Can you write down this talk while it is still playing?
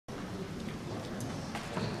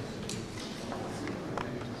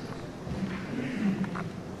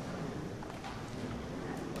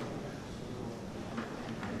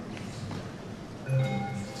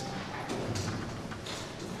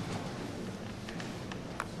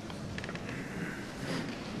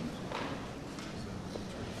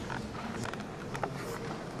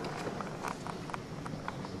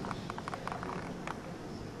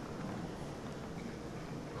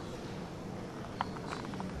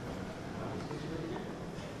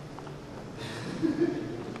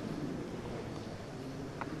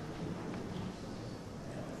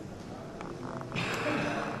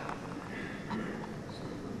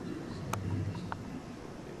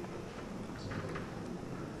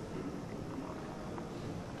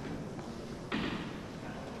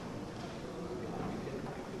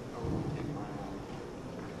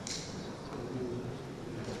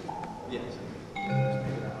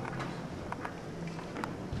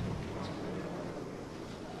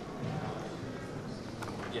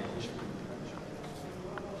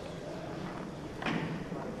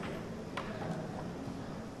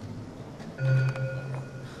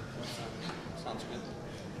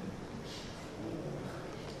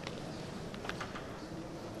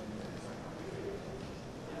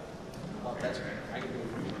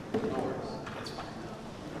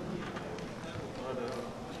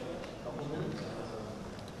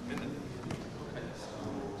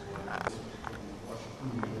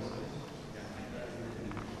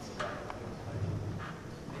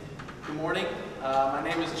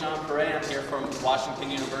John Parai. I'm here from Washington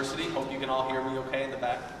University. Hope you can all hear me okay in the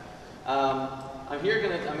back. I'm going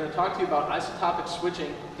to talk to you about isotopic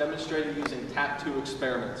switching demonstrated using TAP2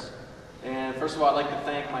 experiments. And first of all, I'd like to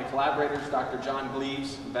thank my collaborators, Dr. John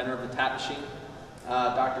Gleaves, inventor of the TAP machine,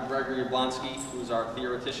 Dr. Gregory Yablonsky, who is our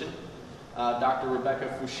theoretician, Dr.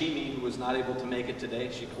 Rebecca Fushimi, who was not able to make it today.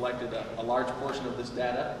 She collected a large portion of this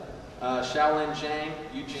data. Xiaolin Zhang,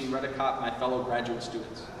 Eugene Redicott, my fellow graduate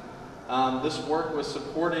students. This work was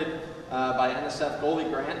supported by NSF Goalie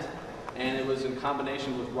Grant, and it was in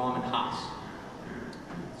combination with Raman Haas.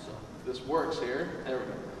 So if this works here, there we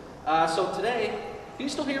go. So today, can you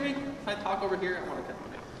still hear me? If I talk over here, I want to cut my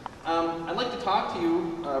name. I'd like to talk to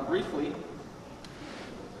you briefly. Here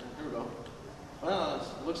we go. Well,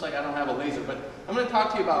 it looks like I don't have a laser, but I'm going to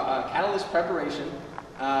talk to you about catalyst preparation,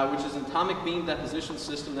 which is an atomic beam deposition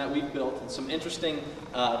system that we've built, and some interesting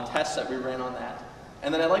tests that we ran on that.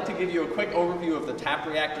 And then I'd like to give you a quick overview of the TAP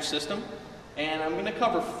reactor system. And I'm going to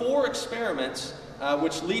cover 4 experiments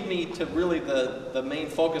which lead me to really the main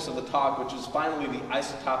focus of the talk, which is finally the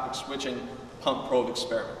isotopic switching pump probe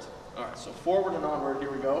experiment. All right, so forward and onward,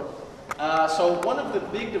 here we go. So one of the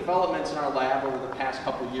big developments in our lab over the past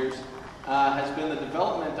couple of years has been the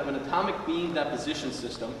development of an atomic beam deposition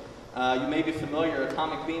system. You may be familiar,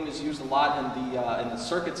 atomic beam is used a lot in the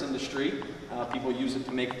circuits industry. People use it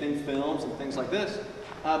to make thin films and things like this.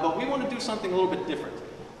 But we want to do something a little bit different.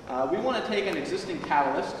 We want to take an existing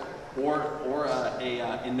catalyst, or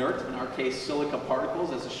inert, in our case silica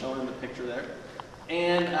particles, as is shown in the picture there,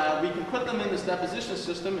 and we can put them in this deposition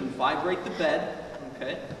system and vibrate the bed,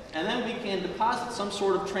 okay? And then we can deposit some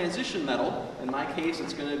sort of transition metal. In my case,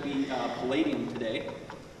 it's going to be palladium today.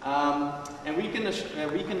 And we can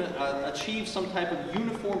achieve some type of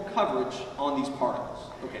uniform coverage on these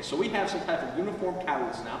particles. Okay, so we have some type of uniform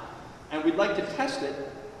catalyst now, and we'd like to test it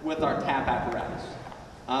with our TAP apparatus.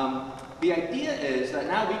 The idea is that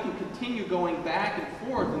now we can continue going back and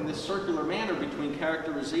forth in this circular manner between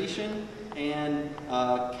characterization and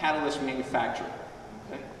catalyst manufacturing.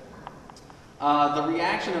 Okay? The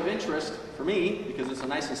reaction of interest for me, because it's a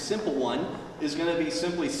nice and simple one, is going to be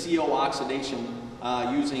simply CO oxidation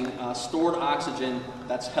using stored oxygen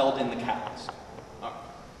that's held in the catalyst. All right.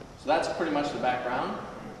 So that's pretty much the background.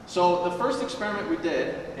 So the first experiment we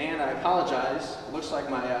did, and I apologize, it looks like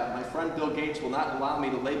my friend Bill Gates will not allow me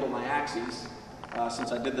to label my axes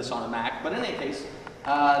since I did this on a Mac, but in any case,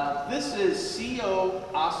 this is CO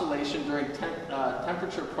oscillation during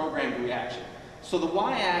temperature programmed reaction. So the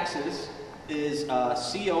y-axis is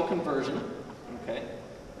CO conversion, okay,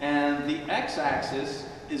 and the x-axis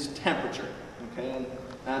is temperature. Okay,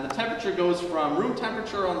 and the temperature goes from room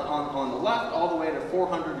temperature on the left all the way to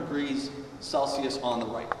 400 degrees Celsius on the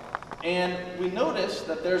right. And we notice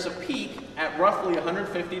that there's a peak at roughly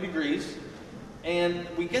 150 degrees, and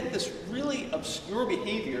we get this really obscure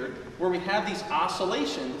behavior where we have these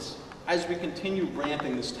oscillations as we continue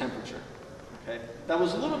ramping this temperature. Okay, that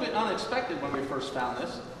was a little bit unexpected when we first found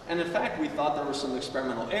this, and in fact we thought there was some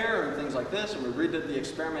experimental error and things like this, and we redid the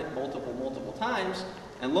experiment multiple times,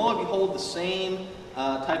 and lo and behold, the same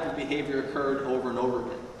type of behavior occurred over and over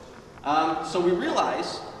again. So we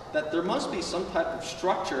realized that there must be some type of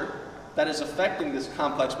structure that is affecting this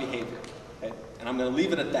complex behavior. Okay? And I'm going to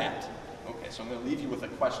leave it at that. Okay, so I'm going to leave you with a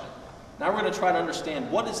question. Now we're going to try to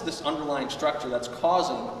understand what is this underlying structure that's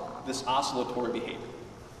causing this oscillatory behavior.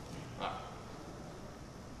 All right.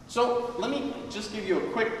 So let me just give you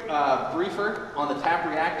a quick briefer on the TAP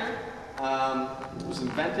reactor. It was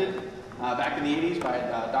invented back in the 80s by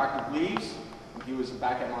Dr. Gleaves. He was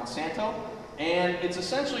back at Monsanto. And it's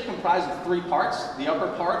essentially comprised of 3 parts. The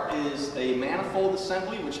upper part is a manifold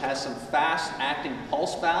assembly, which has some fast-acting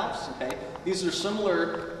pulse valves. Okay? These are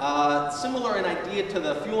similar in idea to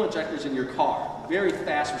the fuel injectors in your car. Very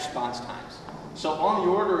fast response times. So on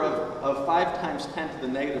the order of 5 times 10 to the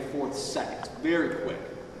negative 4th seconds. Very quick.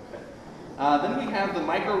 Okay? Then we have the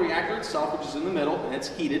microreactor itself, which is in the middle, and it's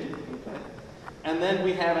heated. Okay? And then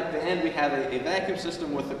we have, at the end, we have a vacuum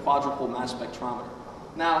system with a quadruple mass spectrometer.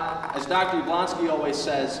 Now, as Dr. Yablonsky always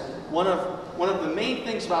says, one of the main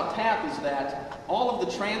things about TAP is that all of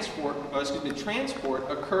the transport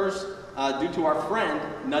occurs due to our friend,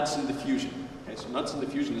 nuts and diffusion. Okay, so nuts and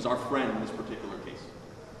diffusion is our friend in this particular case.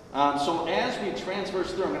 So as we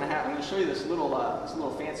transverse through, I'm going to show you this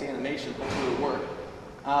little fancy animation. Hopefully it'll work.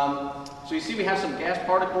 So you see, we have some gas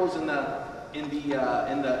particles in the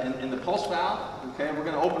pulse valve. Okay, we're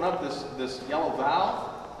going to open up this yellow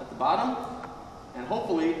valve at the bottom. And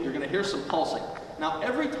hopefully you're going to hear some pulsing. Now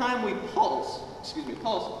every time we pulse,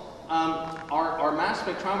 our mass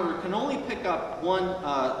spectrometer can only pick up one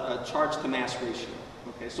charge to mass ratio.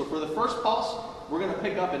 Okay, so for the first pulse, we're going to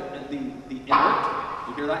pick up the inert.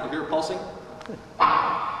 You hear that? You hear it pulsing?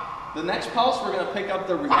 The next pulse, we're going to pick up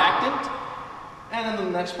the reactant, and then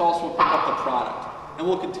the next pulse, we'll pick up the product. And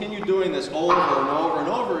we'll continue doing this over and over and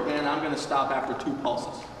over again. I'm going to stop after 2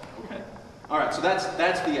 pulses. Okay? All right, so that's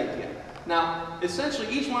the idea. Now, essentially,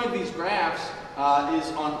 each one of these graphs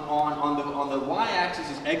is on the y-axis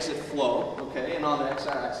is exit flow, okay, and on the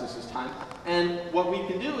x-axis is time. And what we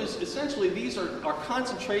can do is, essentially, these are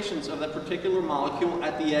concentrations of that particular molecule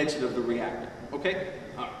at the exit of the reactor, okay?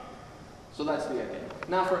 All right. So that's the idea.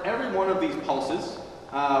 Now, for every one of these pulses,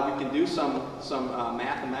 we can do some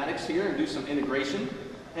mathematics here and do some integration.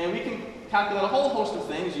 And we can calculate a whole host of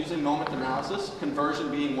things using moment analysis, conversion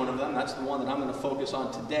being one of them. That's the one that I'm going to focus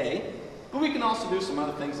on today. But we can also do some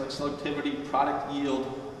other things like selectivity, product yield,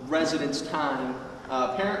 residence time,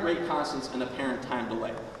 parent rate constants, and apparent time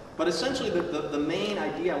delay. But essentially, the main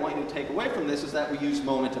idea I want you to take away from this is that we use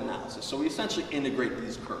moment analysis. So we essentially integrate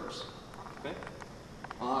these curves. Okay?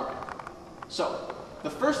 All right. So the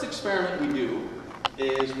first experiment we do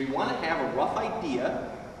is we want to have a rough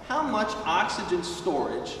idea how much oxygen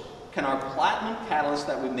storage can our platinum catalyst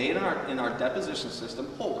that we made in our deposition system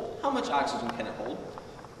hold? How much oxygen can it hold?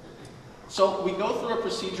 So we go through a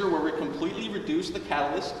procedure where we completely reduce the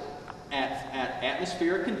catalyst at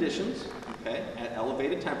atmospheric conditions, okay, at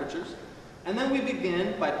elevated temperatures, and then we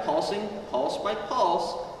begin by pulsing, pulse by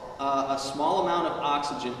pulse, a small amount of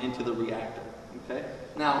oxygen into the reactor. Okay.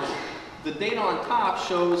 Now, the data on top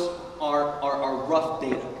shows our rough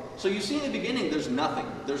data. So you see in the beginning, there's nothing.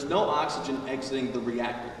 There's no oxygen exiting the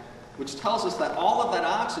reactor, which tells us that all of that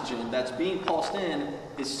oxygen that's being pulsed in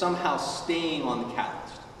is somehow staying on the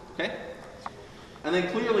catalyst. Okay. And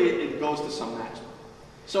then clearly it goes to some maximum.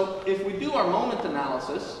 So if we do our moment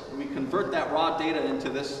analysis, and we convert that raw data into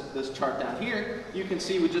this chart down here, you can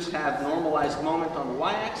see we just have normalized moment on the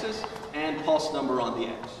y-axis and pulse number on the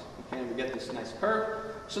x. Okay, and we get this nice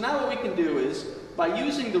curve. So now what we can do is, by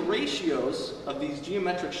using the ratios of these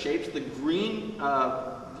geometric shapes, the green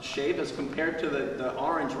shape as compared to the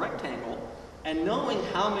orange rectangle, and knowing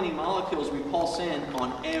how many molecules we pulse in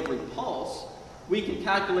on every pulse, we can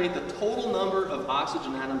calculate the total number of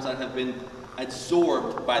oxygen atoms that have been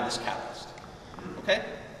absorbed by this catalyst. Okay?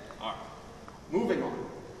 All right. Moving on.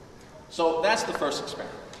 So that's the first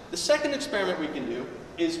experiment. The second experiment we can do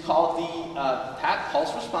is called the tap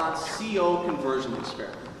pulse response CO conversion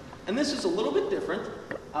experiment. And this is a little bit different.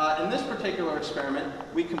 In this particular experiment,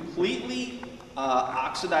 we completely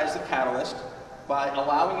oxidize the catalyst by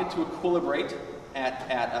allowing it to equilibrate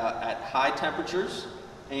at high temperatures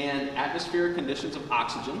and atmospheric conditions of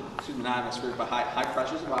oxygen, excuse me, not atmospheric, but high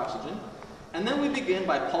pressures of oxygen. And then we begin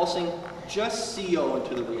by pulsing just CO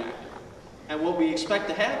into the reactor. And what we expect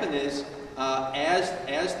to happen is,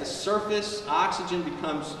 as the surface oxygen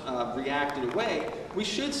becomes reacted away, we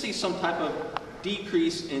should see some type of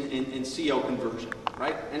decrease in CO conversion,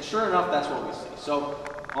 right? And sure enough, that's what we see. So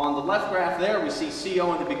on the left graph there, we see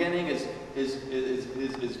CO in the beginning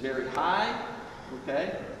is very high,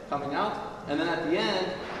 okay, coming out. And then at the end,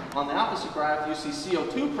 on the opposite graph, you see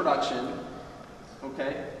CO2 production,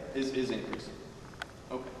 okay, is increasing.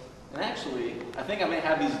 Okay. And actually, I think I may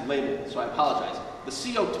have these labeled, so I apologize. The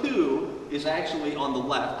CO2 is actually on the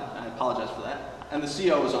left, and I apologize for that, and the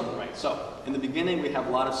CO is on the right. So in the beginning, we have a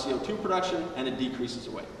lot of CO2 production, and it decreases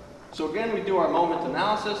away. So again, we do our moment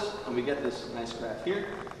analysis, and we get this nice graph here.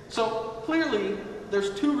 So clearly,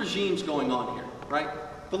 there's two regimes going on here, right?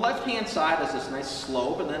 The left-hand side has this nice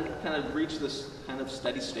slope, and then kind of reach this kind of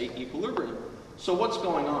steady state equilibrium. So what's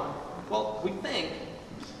going on? Well, we think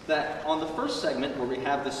that on the first segment, where we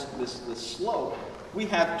have this slope, we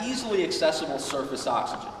have easily accessible surface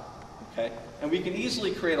oxygen, okay? And we can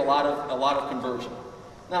easily create a lot of conversion.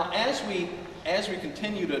 Now, as we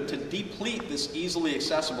continue to deplete this easily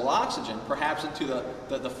accessible oxygen, perhaps into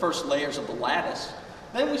the first layers of the lattice,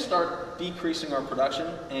 then we start decreasing our production,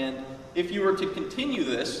 and if you were to continue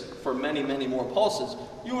this for many, many more pulses,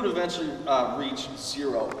 you would eventually reach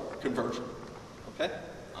zero conversion, okay?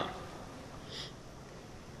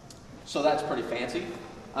 So that's pretty fancy.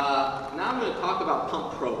 Now I'm going to talk about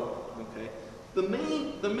pump probe, okay? The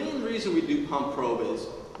main reason we do pump probe is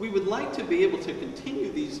we would like to be able to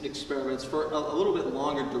continue these experiments for a little bit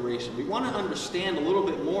longer duration. We want to understand a little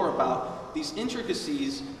bit more about these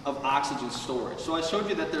intricacies of oxygen storage. So I showed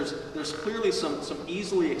you that there's clearly some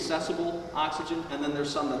easily accessible oxygen, and then there's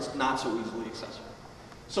some that's not so easily accessible.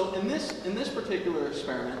 So in this particular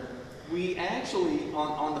experiment, we actually,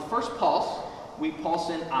 on the first pulse, we pulse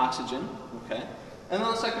in oxygen, okay? And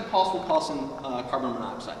on the second pulse, we pulse in carbon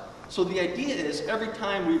monoxide. So the idea is every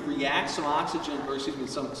time we react some oxygen, or excuse me,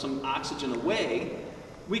 some oxygen away,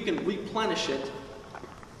 we can replenish it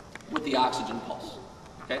with the oxygen pulse.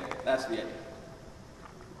 Okay, that's the idea.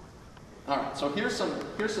 All right, so here's some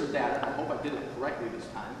data. I hope I did it correctly this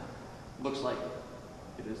time. Looks like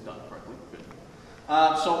it is done correctly. Good.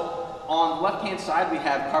 So on the left-hand side, we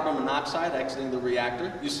have carbon monoxide exiting the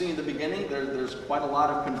reactor. You see in the beginning, there's quite a lot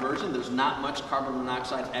of conversion. There's not much carbon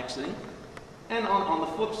monoxide exiting. And on the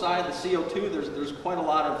flip side, the CO2, there's quite a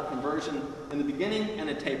lot of conversion in the beginning, and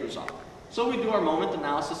it tapers off. So we do our moment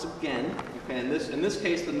analysis again. Okay, in this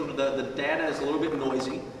case, the data is a little bit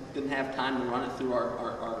noisy. Didn't have time to run it through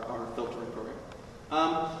our filtering program.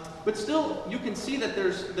 But still, you can see that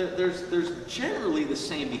there's generally the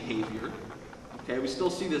same behavior. Okay, we still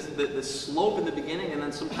see this slope in the beginning and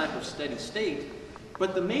then some type of steady state.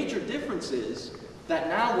 But the major difference is that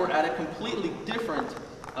now we're at a completely different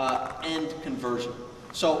end conversion.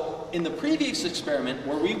 So in the previous experiment,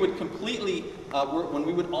 where we would completely, when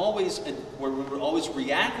we would always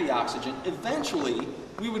react the oxygen, eventually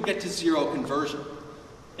we would get to zero conversion.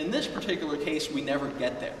 In this particular case, we never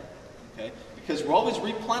get there, okay? Because we're always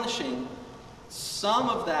replenishing some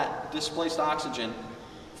of that displaced oxygen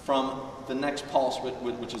from the next pulse,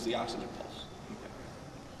 which is the oxygen pulse.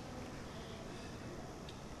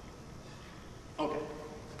 Okay. Okay.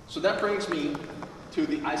 So that brings me to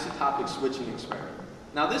the isotopic switching experiment.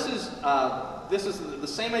 Now this is the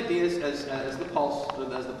same ideas as the pulse,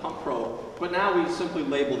 as the pump probe, but now we simply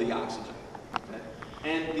label the oxygen. Okay?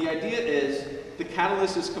 And the idea is the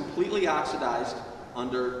catalyst is completely oxidized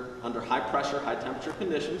under high pressure, high temperature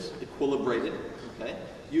conditions, equilibrated, okay,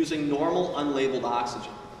 using normal unlabeled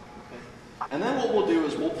oxygen. Okay? And then what we'll do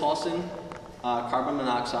is we'll pulse in carbon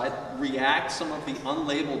monoxide, react some of the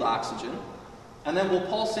unlabeled oxygen, and then we'll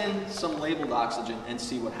pulse in some labeled oxygen and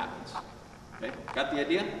see what happens. Okay, got the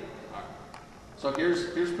idea? All right. So here's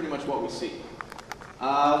pretty much what we see.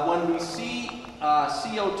 When we see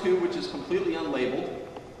CO2, which is completely unlabeled,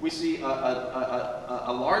 we see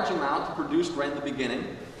a large amount produced right in the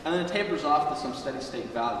beginning, and then it tapers off to some steady state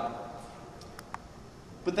value.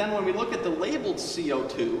 But then when we look at the labeled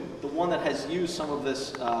CO2, the one that has used some of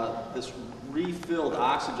this refilled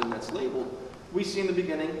oxygen that's labeled, we see in the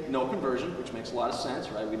beginning no conversion, which makes a lot of sense,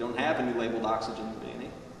 right? We don't have any labeled oxygen in the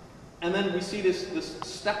beginning. And then we see this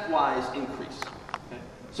stepwise increase. Okay?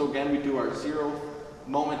 So again, we do our zero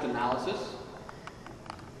moment analysis,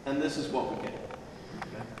 and this is what we get.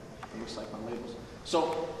 Okay? It looks like my labels.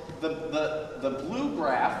 So the blue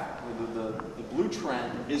graph, or the blue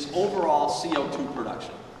trend, is overall CO2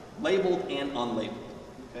 production, labeled and unlabeled.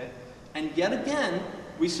 Okay? And yet again,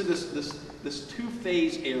 we see this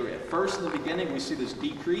two-phase area. First, in the beginning, we see this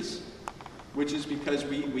decrease, which is because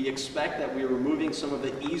we expect that we are removing some of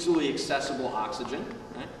the easily accessible oxygen.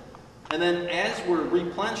 Right? And then as we're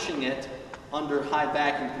replenishing it under high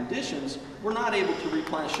vacuum conditions, we're not able to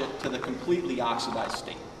replenish it to the completely oxidized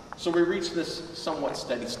state. So we reach this somewhat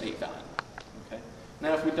steady state value. Okay?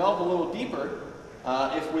 Now if we delve a little deeper,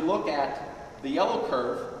 if we look at the yellow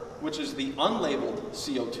curve, which is the unlabeled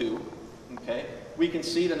CO2, okay, we can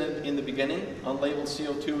see that in the beginning, unlabeled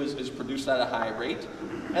CO2 is produced at a high rate,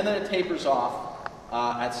 and then it tapers off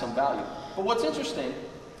at some value. But what's interesting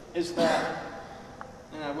is that,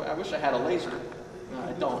 and I wish I had a laser,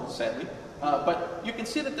 I don't, sadly, but you can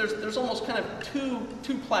see that there's almost kind of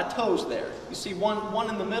two plateaus there. You see one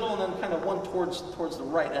in the middle and then kind of one towards the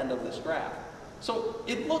right end of this graph. So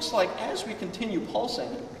it looks like as we continue pulsing,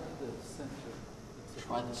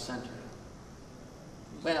 try the center.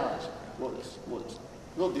 Well,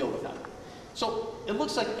 we'll deal with that. So it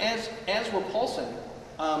looks like as we're pulsing,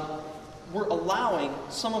 we're allowing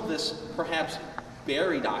some of this perhaps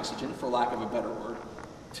buried oxygen, for lack of a better word,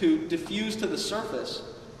 to diffuse to the surface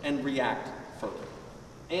and react further.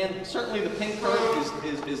 And certainly the pink curve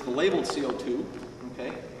is the labeled CO2,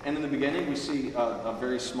 okay? And in the beginning we see a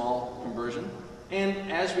very small conversion.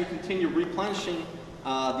 And as we continue replenishing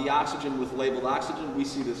the oxygen with labeled oxygen, we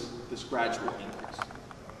see this gradual increase.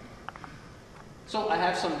 So I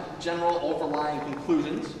have some general overlying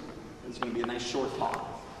conclusions. It's going to be a nice short talk.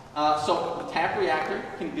 So the TAP reactor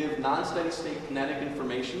can give non-steady state kinetic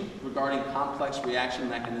information regarding complex reaction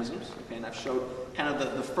mechanisms. Okay, and I've showed kind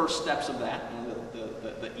of the first steps of that, and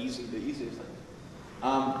the easiest thing.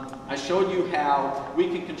 I showed you how we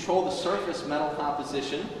can control the surface metal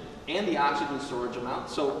composition and the oxygen storage amount.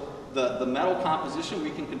 So the metal composition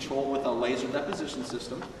we can control with a laser deposition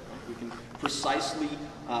system. We can precisely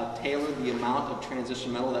tailor the amount of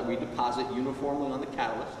transition metal that we deposit uniformly on the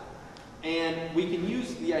catalyst. And we can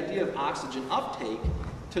use the idea of oxygen uptake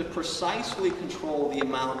to precisely control the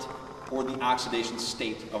amount or the oxidation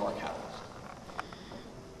state of our catalyst.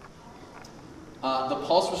 The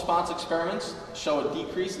pulse response experiments show a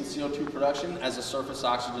decrease in CO2 production as the surface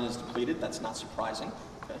oxygen is depleted. That's not surprising.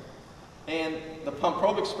 Okay. And the pump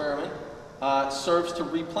probe experiment serves to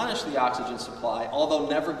replenish the oxygen supply, although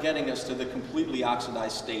never getting us to the completely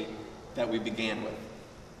oxidized state that we began with.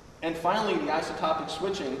 And finally, the isotopic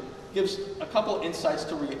switching gives a couple insights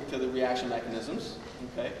to the reaction mechanisms.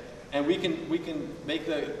 Okay. And we can make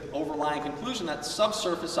the overlying conclusion that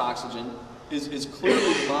subsurface oxygen is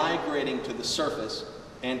clearly migrating to the surface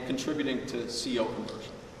and contributing to CO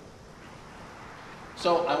conversion.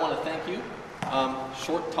 So I want to thank you.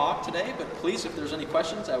 Short talk today, but please, if there's any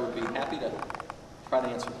questions, I would be happy to try to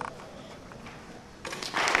answer them.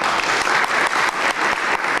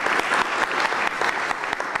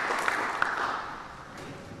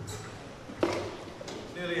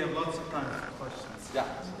 Clearly you have lots of time for questions. Yeah.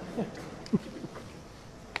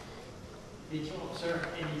 Did you observe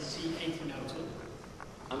any C1802?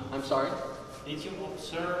 I'm sorry? Did you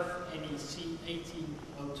observe any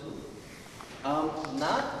C1802?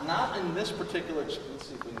 Not in this particular, let's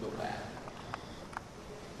see if we can go back.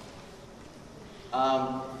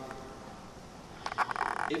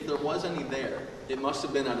 If there was any there, it must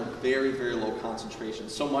have been at a very, very low concentration,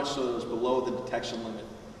 so much so that it was below the detection limit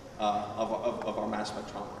of our mass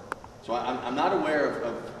spectrometer. So I'm not aware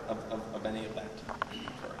of any of that.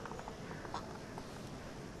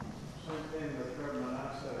 Same thing with carbon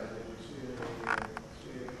monoxide. Did you see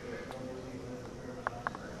it carbon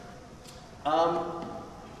monoxide?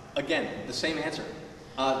 Again, the same answer.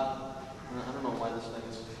 I don't know why this thing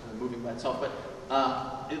is kind of moving by itself, but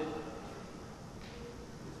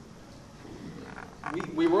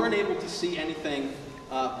we weren't able to see anything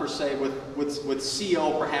per se with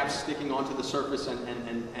CO perhaps sticking onto the surface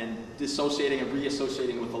and dissociating and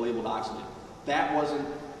reassociating with the labeled oxygen. That wasn't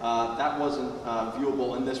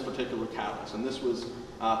viewable in this particular catalyst, and this was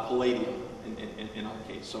palladium in our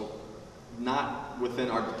case, so not within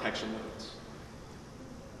our detection limits.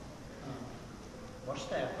 What's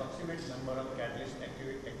the approximate number of catalyst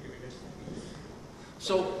activators?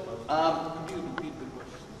 So, Could you repeat the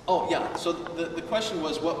question? oh yeah, so the question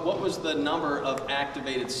was what was the number of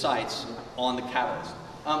activated sites on the catalyst?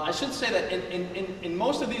 I should say that in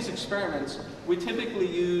most of these experiments, we typically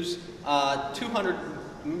use 200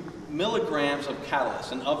 milligrams of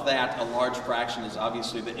catalyst, and of that, a large fraction is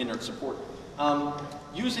obviously the inert support.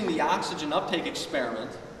 Using the oxygen uptake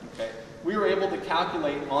experiment, okay, we were able to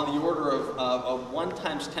calculate on the order of 1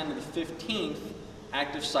 times 10 to the 15th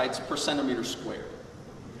active sites per centimeter squared.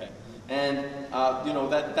 Okay, and you know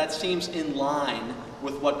that seems in line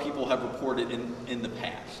with what people have reported in the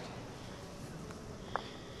past.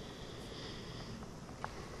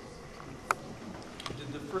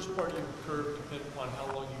 Did the first part of your curve depend upon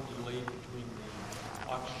how long you delayed between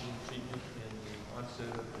the oxygen treatment and the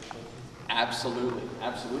onset of the symptoms? Absolutely,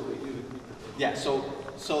 absolutely. Yeah, so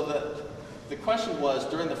the question was,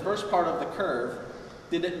 during the first part of the curve,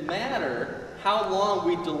 did it matter how long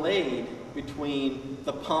we delayed between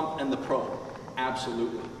the pump and the probe?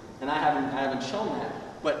 Absolutely. And I haven't shown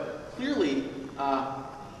that, but clearly,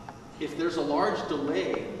 if there's a large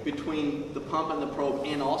delay between the pump and the probe,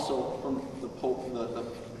 and also from the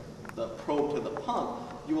probe to the pump,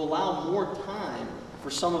 you allow more time for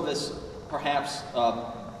some of this, perhaps,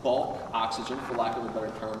 bulk oxygen, for lack of a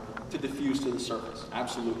better term, to diffuse to the surface.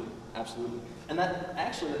 Absolutely, absolutely. And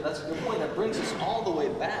that's a good point. That brings us all the way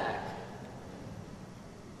back.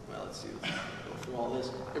 Well, let's see, let's go through all this.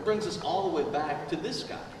 It brings us all the way back to this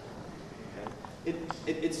guy. Okay?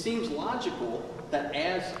 It seems logical that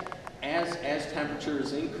as temperature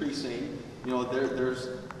is increasing, you know,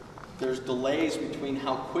 there's delays between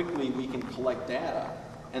how quickly we can collect data.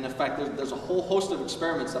 And in fact, there's a whole host of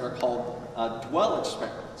experiments that are called dwell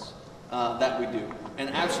experiments that we do. And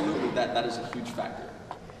absolutely, that is a huge factor.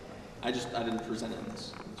 I didn't present it in this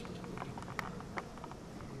particular.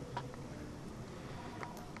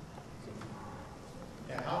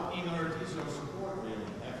 Yeah, how inert is your support really?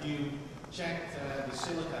 Have you checked the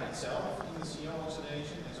silica itself in the CO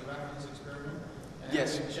oxidation as a reference experiment? And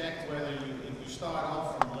Yes. have you checked whether if you start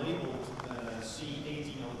off from labeled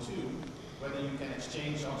C1802, whether you can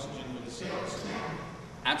exchange oxygen with the CO oxygen?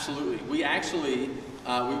 Absolutely. We actually,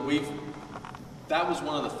 that was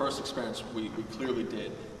one of the first experiments we clearly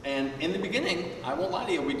did. And in the beginning, I won't lie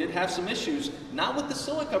to you, we did have some issues, not with the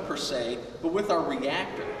silica per se, but with our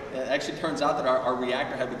reactor. It actually turns out that our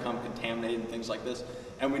reactor had become contaminated and things like this,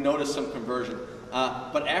 and we noticed some conversion.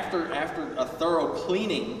 But after a thorough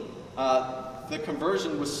cleaning, the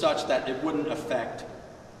conversion was such that it wouldn't affect,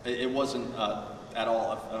 it wasn't at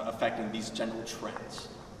all affecting these general trends.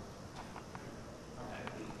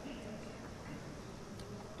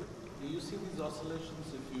 Do you see these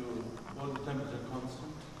oscillations if you hold the temperature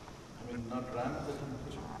constant? I mean, not ramp the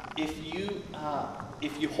temperature?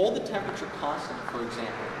 If you hold the temperature constant, for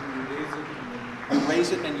example, You raise it and then... you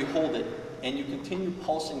raise it and you hold it, and you continue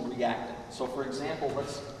pulsing reactant. So, for example,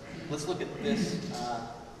 let's look at this.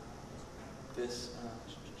 Where the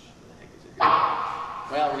heck is it here?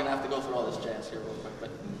 Well, we're gonna have to go through all this jazz here real quick, but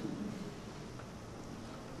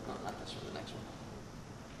no, not this one. The next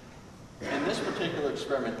one. In this particular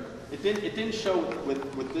experiment, it didn't show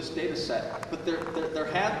with this data set, but there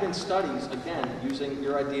have been studies, again, using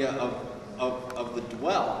your idea of the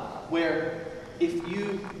dwell, where if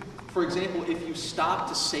you, for example, if you stop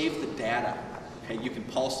to save the data, okay, you can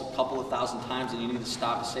pulse a couple of thousand times and you need to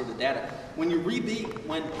stop to save the data. When you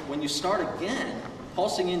when you start again,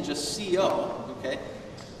 pulsing in just CO, okay,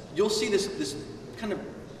 you'll see this kind of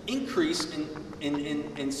increase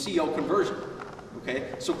in CO conversion.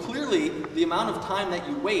 Okay, so clearly the amount of time that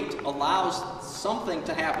you wait allows something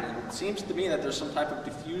to happen. It seems to me that there's some type of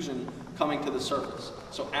diffusion coming to the surface.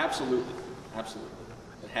 So absolutely, absolutely.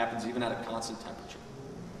 It happens even at a constant temperature.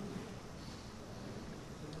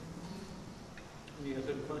 Any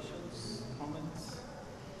other questions, comments?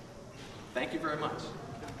 Thank you very much.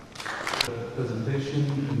 The presentation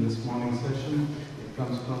in this morning session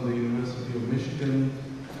comes from the University of Michigan,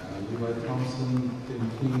 Levi Thompson,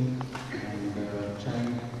 Tim King, and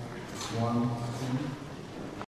Chang Wan.